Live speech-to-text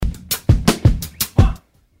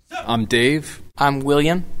I'm Dave. I'm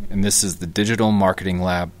William. And this is the Digital Marketing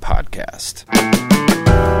Lab podcast.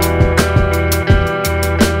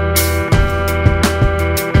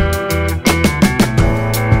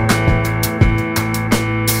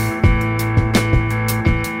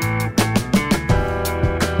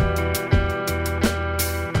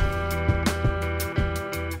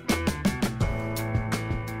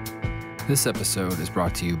 This episode is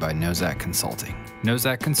brought to you by Nozak Consulting.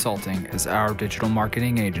 Nozak Consulting is our digital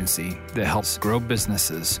marketing agency that helps grow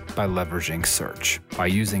businesses by leveraging search. By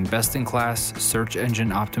using best-in-class search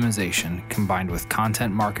engine optimization combined with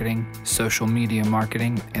content marketing, social media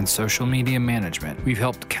marketing, and social media management, we've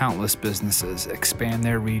helped countless businesses expand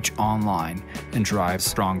their reach online and drive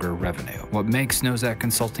stronger revenue. What makes Nozak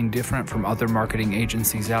Consulting different from other marketing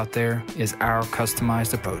agencies out there is our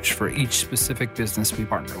customized approach for each specific business we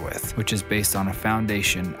partner with, which is based on a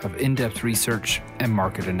foundation of in-depth research and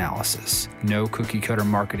market analysis. No cookie-cutter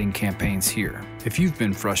marketing campaigns here. If you've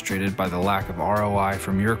been frustrated by the lack of ROI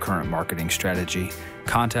from your current marketing strategy,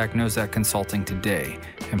 contact Nozak Consulting today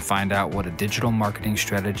and find out what a digital marketing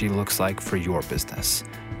strategy looks like for your business.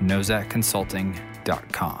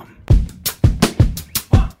 NozakConsulting.com.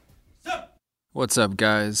 What's up,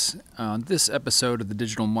 guys? On this episode of the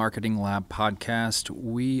Digital Marketing Lab podcast,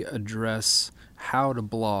 we address how to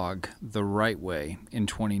blog the right way in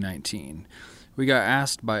 2019. We got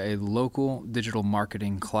asked by a local digital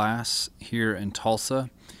marketing class here in Tulsa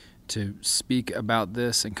to speak about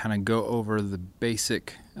this and kind of go over the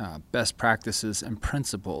basic best practices and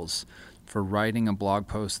principles for writing a blog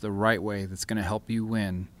post the right way that's going to help you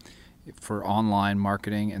win for online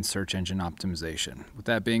marketing and search engine optimization. With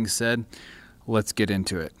that being said, let's get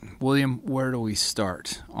into it. William, where do we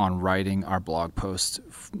start on writing our blog post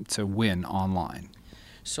to win online?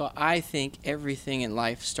 So I think everything in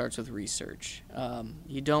life starts with research.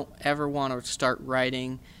 You don't ever want to start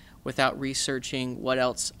writing without researching what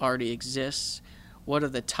else already exists. What are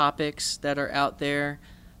the topics that are out there?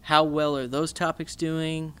 How well are those topics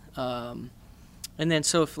doing? And then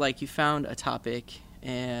so if like you found a topic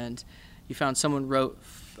and you found someone wrote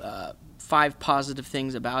 5 positive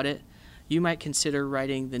things about it, you might consider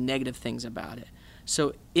writing the negative things about it.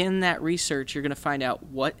 So in that research, you're going to find out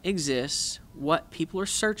what exists, what people are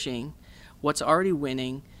searching, what's already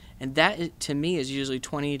winning, and that, to me, is usually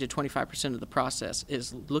 20 to 25% of the process,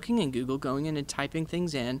 is looking in Google, going in and typing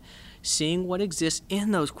things in, seeing what exists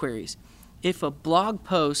in those queries. If a blog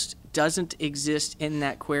post doesn't exist in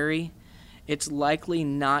that query, it's likely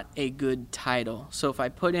not a good title. So if I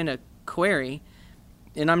put in a query,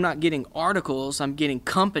 and I'm not getting articles, I'm getting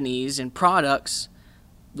companies and products,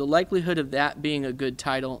 the likelihood of that being a good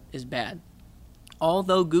title is bad.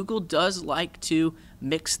 Although Google does like to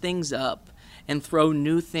mix things up and throw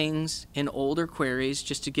new things in older queries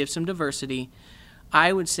just to give some diversity,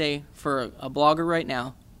 I would say for a blogger right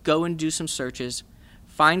now, go and do some searches,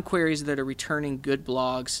 find queries that are returning good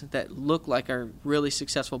blogs that look like are really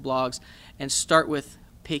successful blogs, and start with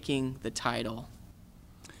picking the title.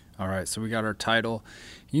 All right, so we got our title.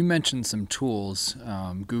 You mentioned some tools,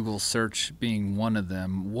 Google search being one of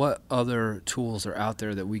them. What other tools are out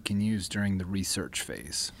there that we can use during the research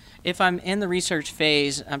phase? If I'm in the research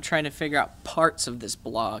phase, I'm trying to figure out parts of this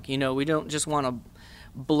blog. You know, we don't just want to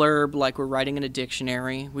blurb like we're writing in a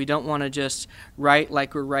dictionary. We don't want to just write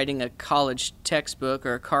like we're writing a college textbook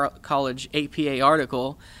or a college APA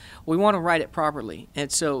article. We want to write it properly.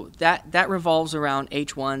 And so that revolves around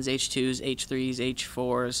H1s, H2s, H3s,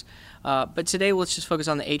 H4s. But today let's just focus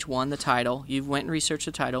on the H1, the title. You've went and researched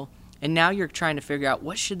the title, and now you're trying to figure out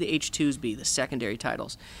what should the H2s be, the secondary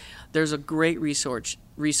titles. There's a great resource.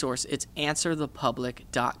 It's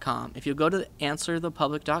answerthepublic.com. If you go to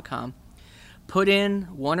answerthepublic.com, put in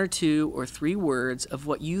 1 or 2 or 3 words of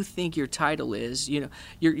what you think your title is. You know,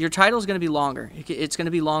 your title is going to be longer. It's going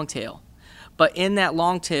to be long tail. But in that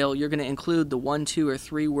long tail, you're going to include the 1, 2, or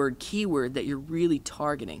 3 word keyword that you're really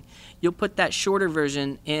targeting. You'll put that shorter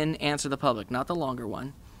version in Answer the Public, not the longer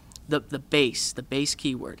one, the base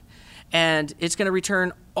keyword. And it's going to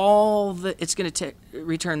return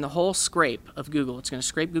return the whole scrape of Google. It's going to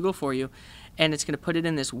scrape Google for you, and it's going to put it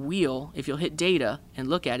in this wheel. If you'll hit data and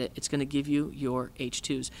look at it, it's going to give you your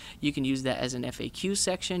H2s. You can use that as an FAQ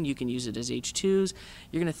section. You can use it as H2s.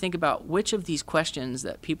 You're going to think about which of these questions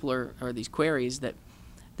that people are, or these queries that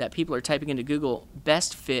people are typing into Google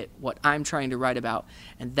best fit what I'm trying to write about.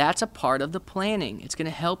 And that's a part of the planning. It's going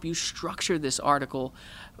to help you structure this article,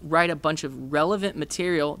 write a bunch of relevant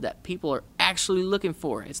material that people are actually looking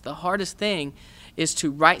for. It's the hardest thing is to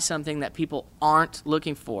write something that people aren't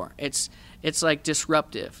looking for. It's like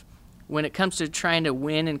disruptive. When it comes to trying to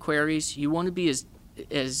win in queries, you want to be as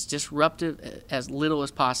as disruptive as little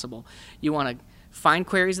as possible. You want to find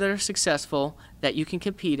queries that are successful, that you can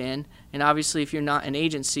compete in, and obviously if you're not an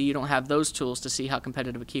agency, you don't have those tools to see how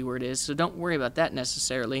competitive a keyword is, so don't worry about that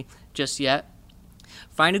necessarily just yet.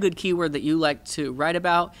 Find a good keyword that you like to write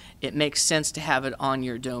about. It makes sense to have it on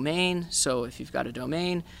your domain. So if you've got a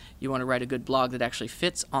domain, you want to write a good blog that actually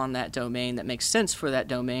fits on that domain, that makes sense for that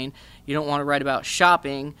domain. You don't want to write about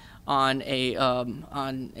shopping on a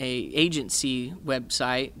agency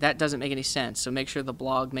website. That doesn't make any sense. So make sure the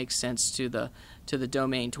blog makes sense to the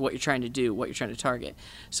domain, to what you're trying to do, what you're trying to target.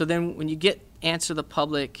 So then when you get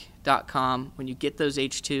answerthepublic.com, when you get those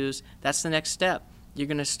H2s, that's the next step. You're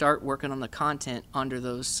going to start working on the content under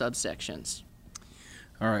those subsections.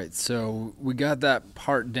 All right, so we got that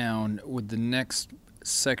part down. With the next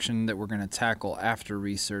section that we're going to tackle after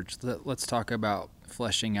research, let's talk about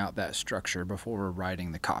fleshing out that structure before we're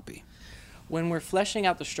writing the copy. When we're fleshing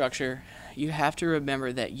out the structure, you have to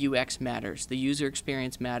remember that UX matters, the user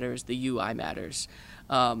experience matters, the UI matters.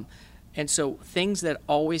 And so things that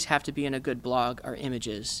always have to be in a good blog are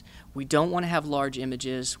images. We don't want to have large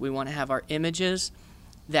images. We want to have our images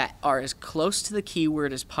that are as close to the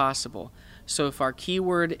keyword as possible. So if our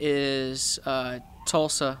keyword is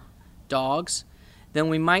Tulsa dogs, then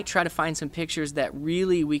we might try to find some pictures that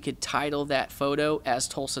really we could title that photo as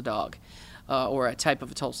Tulsa dog. Or a type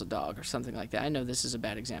of a Tulsa dog or something like that. I know this is a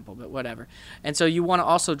bad example, but whatever. And so you want to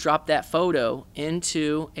also drop that photo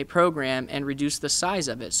into a program and reduce the size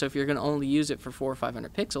of it. So if you're going to only use it for 400 or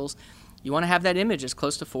 500 pixels, you want to have that image as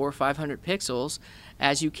close to 400 or 500 pixels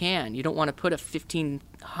as you can. You don't want to put a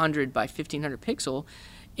 1500 by 1500 pixel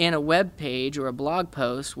in a web page or a blog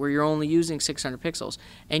post where you're only using 600 pixels.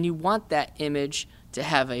 And you want that image to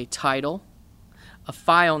have a title, a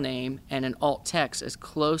file name, and an alt text as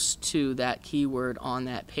close to that keyword on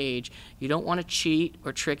that page. You don't want to cheat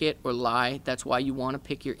or trick it or lie. That's why you want to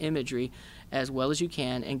pick your imagery as well as you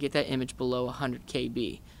can and get that image below 100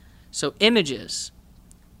 KB. So images,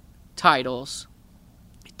 titles,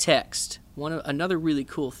 text. Another really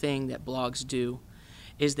cool thing that blogs do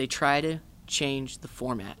is they try to change the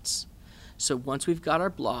formats. So once we've got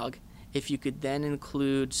our blog, if you could then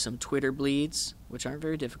include some Twitter bleeds, which aren't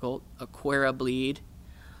very difficult, a Quora bleed,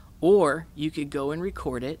 or you could go and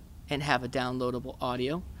record it and have a downloadable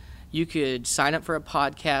audio. You could sign up for a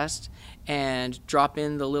podcast and drop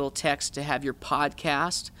in the little text to have your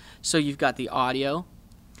podcast, so you've got the audio.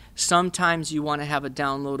 Sometimes you want to have a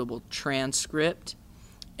downloadable transcript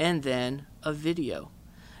and then a video.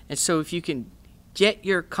 And so if you can get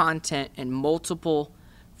your content in multiple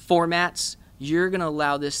formats, you're going to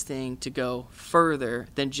allow this thing to go further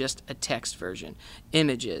than just a text version.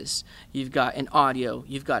 Images, you've got an audio,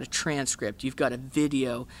 you've got a transcript, you've got a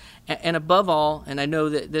video, and above all, and I know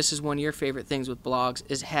that this is one of your favorite things with blogs,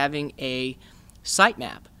 is having a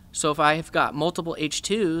sitemap. So if I have got multiple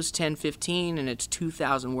H2s, 10, 15, and it's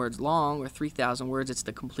 2,000 words long, or 3,000 words, it's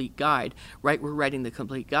the complete guide, right? We're writing the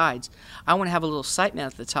complete guides. I want to have a little sitemap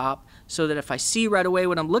at the top so that if I see right away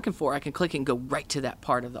what I'm looking for, I can click and go right to that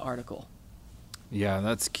part of the article. Yeah,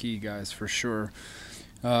 that's key, guys, for sure.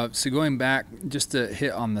 So going back, just to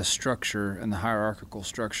hit on the structure and the hierarchical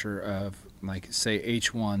structure of, like, say,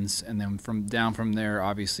 H1s, and then down from there,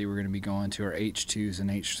 obviously, we're going to be going to our H2s and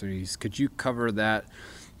H3s. Could you cover that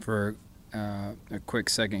for a quick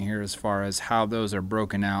second here as far as how those are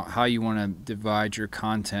broken out, how you want to divide your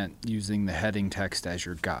content using the heading text as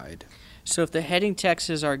your guide? So if the heading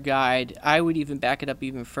text is our guide, I would even back it up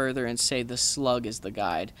even further and say the slug is the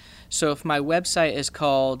guide. So if my website is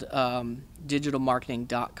called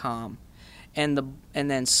digitalmarketing.com and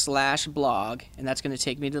then /blog, and that's going to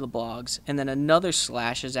take me to the blogs, and then another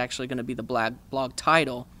slash is actually going to be the blog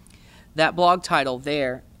title, that blog title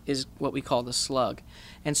there is what we call the slug.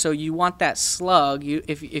 And so you want that slug,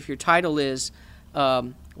 if your title is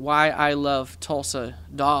Why I Love Tulsa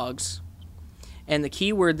Dogs, and the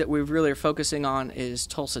keyword that we really are focusing on is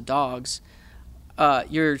Tulsa dogs,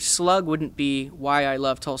 your slug wouldn't be Why I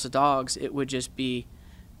Love Tulsa Dogs. It would just be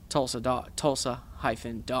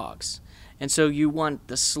Tulsa-dogs. And so you want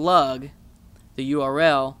the slug, the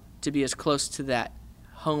URL, to be as close to that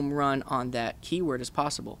home run on that keyword as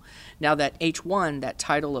possible. Now that H1, that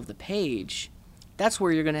title of the page, that's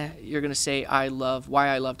where you're gonna say Why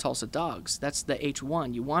I Love Tulsa Dogs. That's the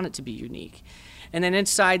H1. You want it to be unique. And then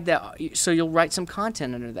inside that, so you'll write some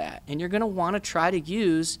content under that. And you're going to want to try to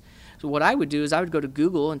use, so what I would do is I would go to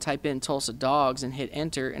Google and type in Tulsa dogs and hit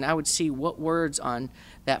enter, and I would see what words on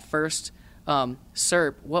that first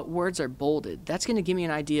SERP, what words are bolded. That's going to give me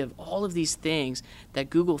an idea of all of these things that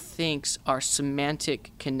Google thinks are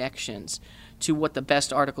semantic connections to what the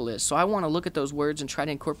best article is. So I want to look at those words and try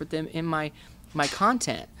to incorporate them in my my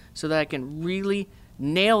content so that I can really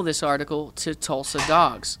nail this article to Tulsa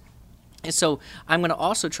dogs. And so I'm going to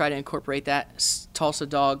also try to incorporate that Tulsa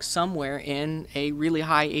dog somewhere in a really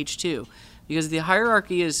high H2, because the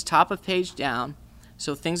hierarchy is top of page down.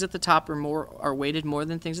 So things at the top are weighted more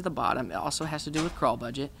than things at the bottom. It also has to do with crawl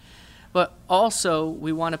budget. But also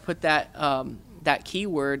we want to put that that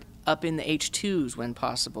keyword up in the H2s when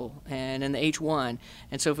possible, and in the H1.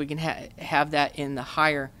 And so if we can have that in the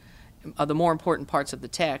higher, the more important parts of the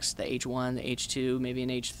text, the H1, the H2, maybe an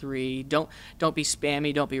H3. Don't be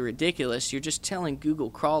spammy, don't be ridiculous. You're just telling Google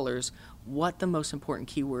crawlers what the most important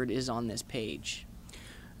keyword is on this page.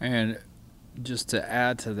 And just to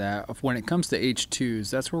add to that, when it comes to H2s,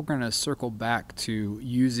 that's where we're going to circle back to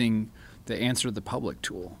using the Answer the Public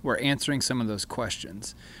tool. We're answering some of those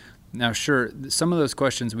questions. Now, sure, some of those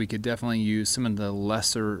questions we could definitely use. Some of the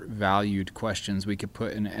lesser valued questions we could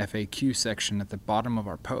put in an FAQ section at the bottom of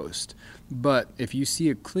our post. But if you see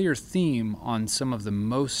a clear theme on some of the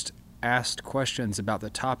most asked questions about the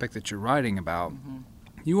topic that you're writing about,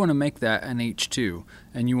 you want to make that an H2,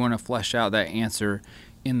 and you want to flesh out that answer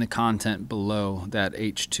in the content below that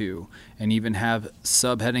H2, and even have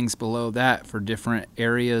subheadings below that for different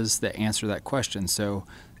areas that answer that question. So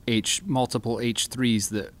multiple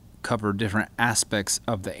H3s that cover different aspects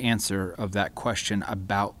of the answer of that question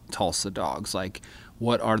about Tulsa dogs, like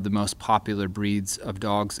what are the most popular breeds of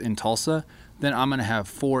dogs in Tulsa. Then I'm going to have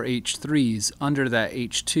 4 H3s under that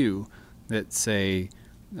H2 that say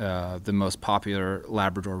the most popular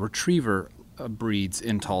Labrador Retriever breeds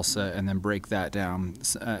in Tulsa, and then break that down,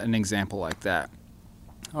 an example like that.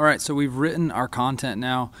 All right, so we've written our content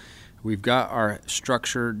now. We've got our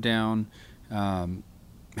structure down.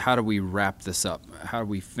 How do we wrap this up? How do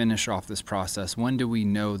we finish off this process? When do we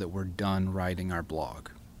know that we're done writing our blog?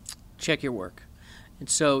 Check your work. And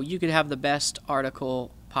so you could have the best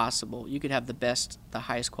article possible. You could have the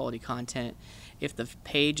highest quality content. If the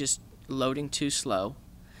page is loading too slow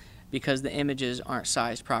because the images aren't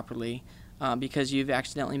sized properly, because you've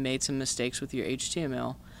accidentally made some mistakes with your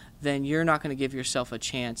HTML, then you're not going to give yourself a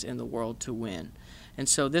chance in the world to win. And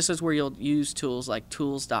so this is where you'll use tools like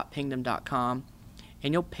tools.pingdom.com,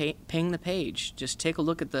 and you'll ping the page. Just take a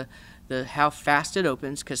look at the how fast it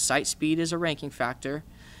opens, because site speed is a ranking factor.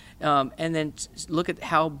 And then look at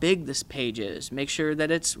how big this page is. Make sure that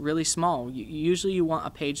it's really small. Usually you want a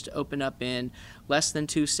page to open up in less than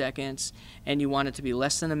 2 seconds, and you want it to be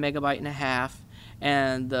less than 1.5 MB.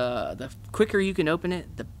 And the quicker you can open it,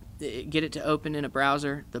 get it to open in a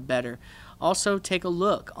browser, the better. Also, take a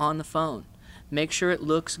look on the phone. Make sure it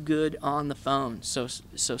looks good on the phone. So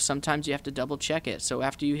sometimes you have to double check it. So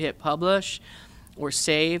after you hit publish or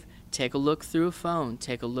save, take a look through a phone,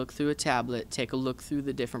 take a look through a tablet, take a look through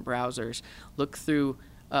the different browsers, look through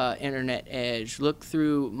Internet Edge, look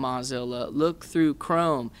through Mozilla, look through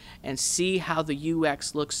Chrome, and see how the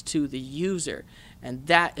UX looks to the user. And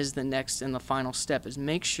that is the next and the final step, is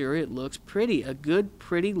make sure it looks pretty. A good,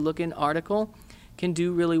 pretty looking article can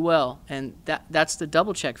do really well. And that's the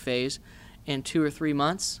double check phase. In 2 or 3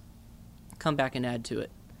 months, come back and add to it.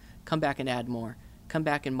 Come back and add more. Come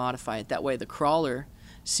back and modify it. That way the crawler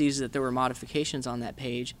sees that there were modifications on that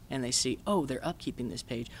page, and they see, oh, they're upkeeping this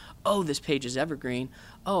page. Oh, this page is evergreen.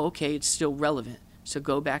 Oh, okay, it's still relevant. So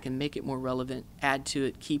go back and make it more relevant, add to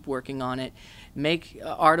it, keep working on it. Make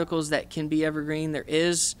articles that can be evergreen. There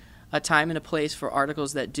is a time and a place for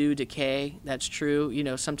articles that do decay. That's true. You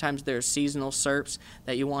know, sometimes there's seasonal SERPs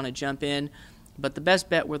that you want to jump in. But the best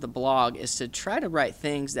bet with a blog is to try to write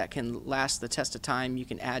things that can last the test of time, you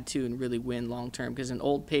can add to and really win long term, because an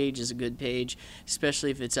old page is a good page, especially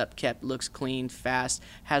if it's upkept, looks clean, fast,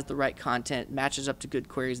 has the right content, matches up to good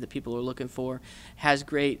queries that people are looking for, has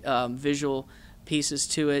great visual pieces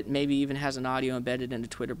to it, maybe even has an audio embedded into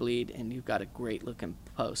Twitter Bleed, and you've got a great looking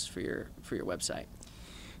post for your website.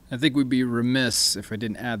 I think we'd be remiss if I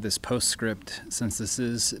didn't add this postscript, since this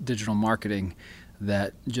is digital marketing,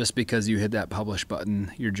 that just because you hit that publish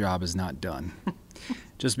button, your job is not done.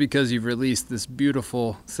 Just because you've released this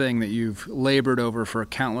beautiful thing that you've labored over for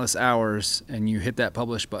countless hours and you hit that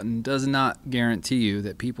publish button does not guarantee you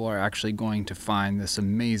that people are actually going to find this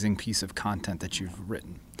amazing piece of content that you've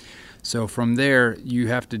written. So from there, you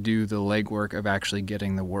have to do the legwork of actually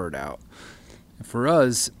getting the word out. For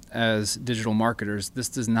us as digital marketers, this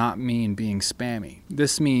does not mean being spammy.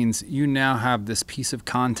 This means you now have this piece of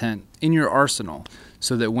content in your arsenal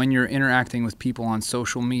so that when you're interacting with people on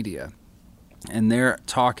social media and they're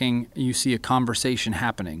talking, you see a conversation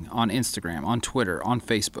happening on Instagram, on Twitter, on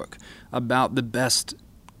Facebook about the best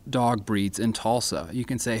dog breeds in Tulsa. You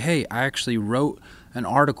can say, hey, I actually wrote an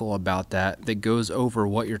article about that goes over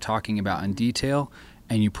what you're talking about in detail,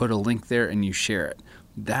 and you put a link there and you share it.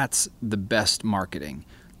 That's the best marketing.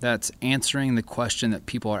 That's answering the question that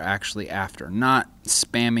people are actually after, not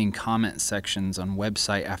spamming comment sections on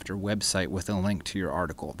website after website with a link to your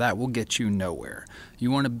article. That will get you nowhere.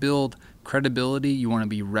 You want to build credibility, you want to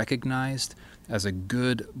be recognized as a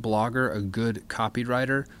good blogger, a good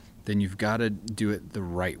copywriter, then you've got to do it the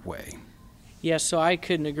right way. Yeah, so I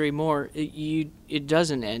couldn't agree more. It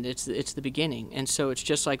doesn't end. It's the beginning. And so it's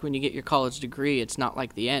just like when you get your college degree, it's not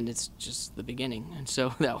like the end. It's just the beginning. And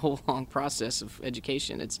so that whole long process of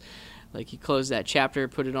education, it's like you close that chapter,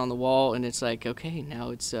 put it on the wall, and it's like, okay, now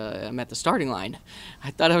it's I'm at the starting line.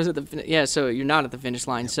 I thought I was at the so you're not at the finish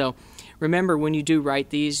line. Yep. So remember, when you do write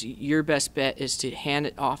these, your best bet is to hand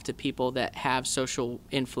it off to people that have social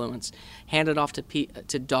influence. Hand it off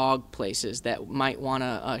to dog places that might want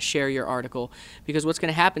to share your article, because what's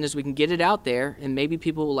going to happen is we can get it out there, and maybe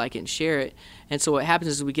people will like it and share it. And so what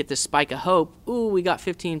happens is we get this spike of hope. Ooh, we got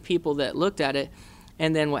 15 people that looked at it.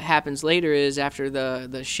 And then what happens later is after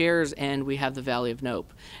the shares end, we have the Valley of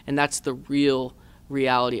Nope. And that's the real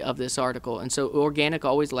reality of this article. And so organic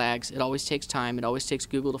always lags. It always takes time. It always takes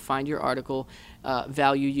Google to find your article,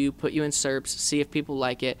 value you, put you in SERPs, see if people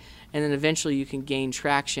like it, and then eventually you can gain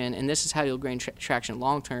traction. And this is how you'll gain traction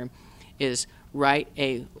long term, is write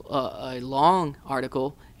a long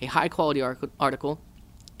article, a high-quality article,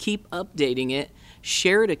 keep updating it,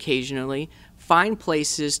 share it occasionally, find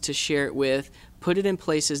places to share it with, put it in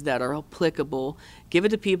places that are applicable, give it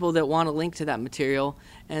to people that want to link to that material,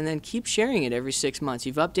 and then keep sharing it every 6 months.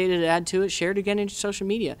 You've updated it, add to it, share it again in your social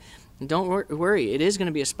media. And don't worry, it is going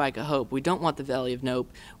to be a spike of hope. We don't want the Valley of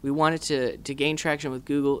Nope. We want it to gain traction with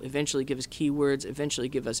Google, eventually give us keywords, eventually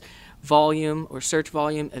give us volume or search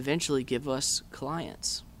volume, eventually give us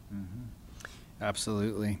clients. Mm-hmm.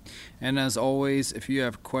 Absolutely. And as always, if you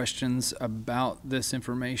have questions about this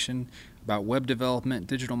information, about web development,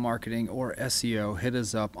 digital marketing, or SEO, hit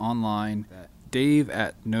us up online at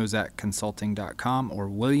dave@nozakconsulting.com or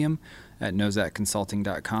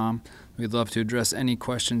william@nozakconsulting.com. We'd love to address any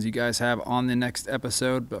questions you guys have on the next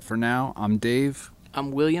episode, but for now, I'm Dave.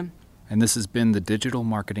 I'm William. And this has been the Digital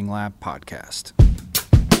Marketing Lab podcast.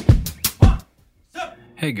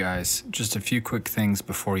 Hey guys, just a few quick things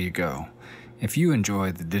before you go. If you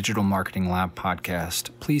enjoy the Digital Marketing Lab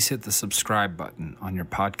podcast, please hit the subscribe button on your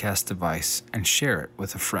podcast device and share it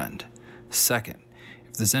with a friend. Second,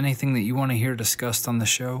 if there's anything that you want to hear discussed on the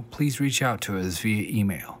show, please reach out to us via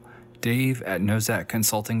email,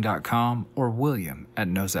 dave@nozakconsulting.com or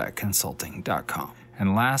william@nozakconsulting.com.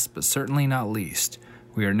 And last but certainly not least,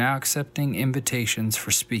 we are now accepting invitations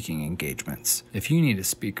for speaking engagements. If you need a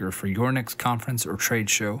speaker for your next conference or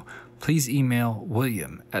trade show, please email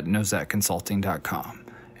william@nozakconsulting.com.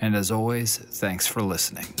 And as always, thanks for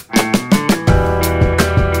listening.